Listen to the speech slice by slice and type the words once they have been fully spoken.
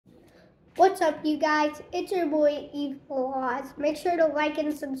What's up, you guys? It's your boy Evil Oz. Make sure to like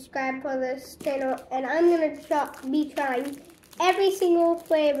and subscribe for this channel, and I'm gonna be trying every single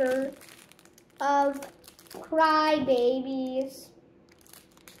flavor of Crybabies.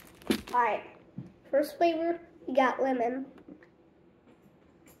 Alright, first flavor, we got lemon.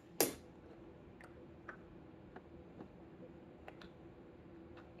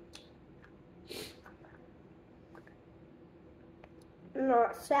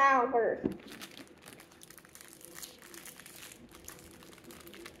 Not sour.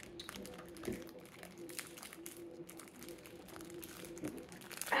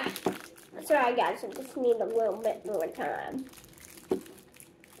 Sorry guys, I just need a little bit more time.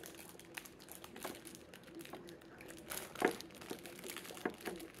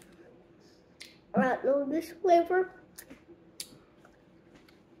 I don't know this flavor.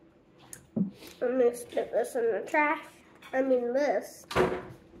 I'm gonna stick this in the trash. I mean this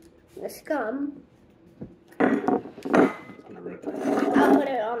gum. I'll put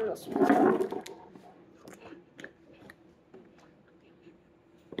it on this one.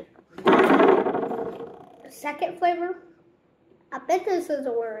 The second flavor, I bet this is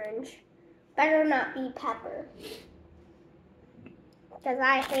orange. Better not be pepper. Because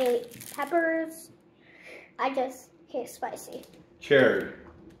I hate peppers. I just hate spicy. Cherry.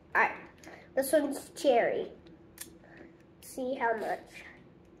 Alright, this one's cherry. See how much.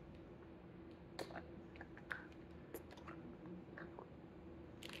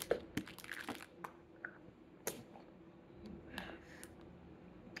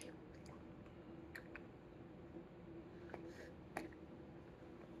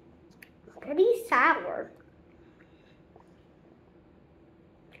 Pretty sour.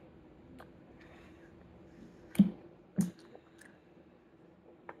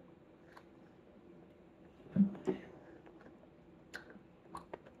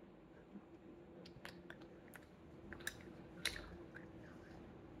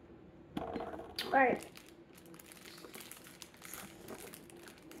 Alright.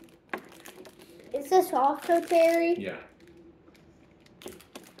 Is this also cherry? Yeah.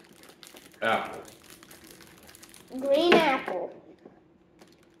 Apple. Green apple.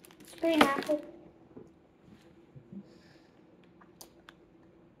 Green apple.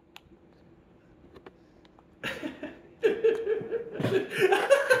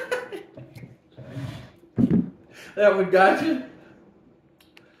 That one got you?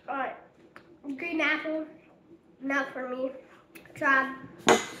 Alright. Green apple. Not for me. Try.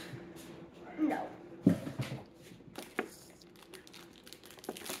 No.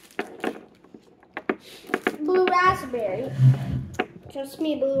 Blue raspberry. Trust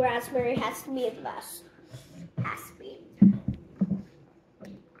me, blue raspberry has to be the best. Has to be.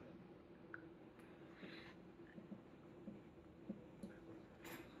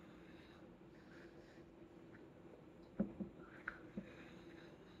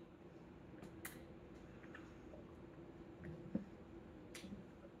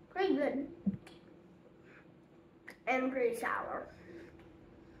 Pretty good. And pretty sour.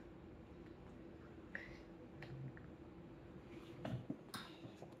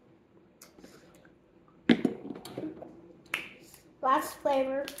 Last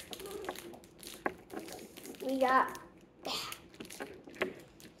flavor, we got,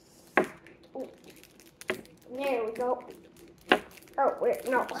 there we go. Oh, wait,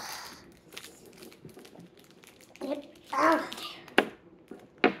 no. Get out of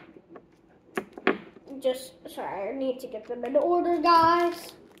there. Sorry, I need to get them in order,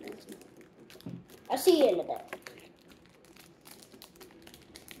 guys. I'll see you in a bit.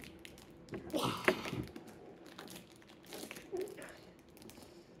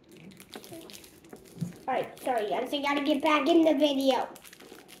 Alright, sorry guys, I gotta get back in the video.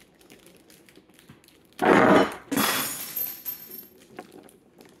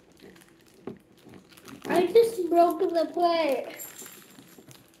 I just broke the plate.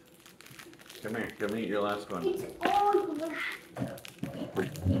 Come eat your last one. It's all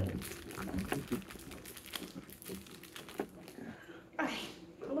Alright,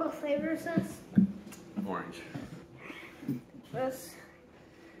 what flavor is this? Orange. This.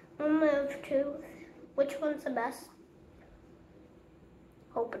 I'll move to. Which one's the best?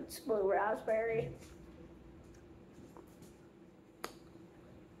 Hope it's blue raspberry.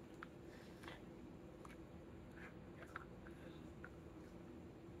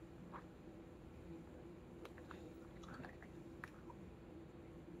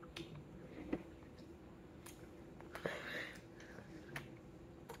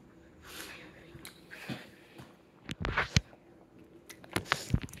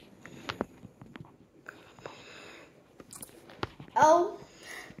 Oh,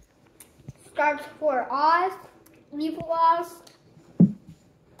 Starts for Oz, Evil Oz,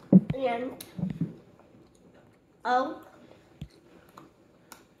 and O.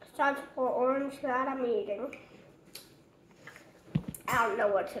 Starts for orange that I'm eating. I don't know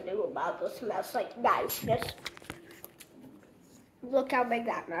what to do about this mess. Like, guys, just look how big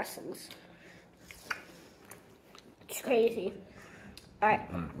that mess is. It's crazy. Alright.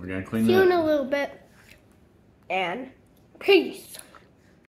 We're gonna clean See it you up. in a little bit. And peace.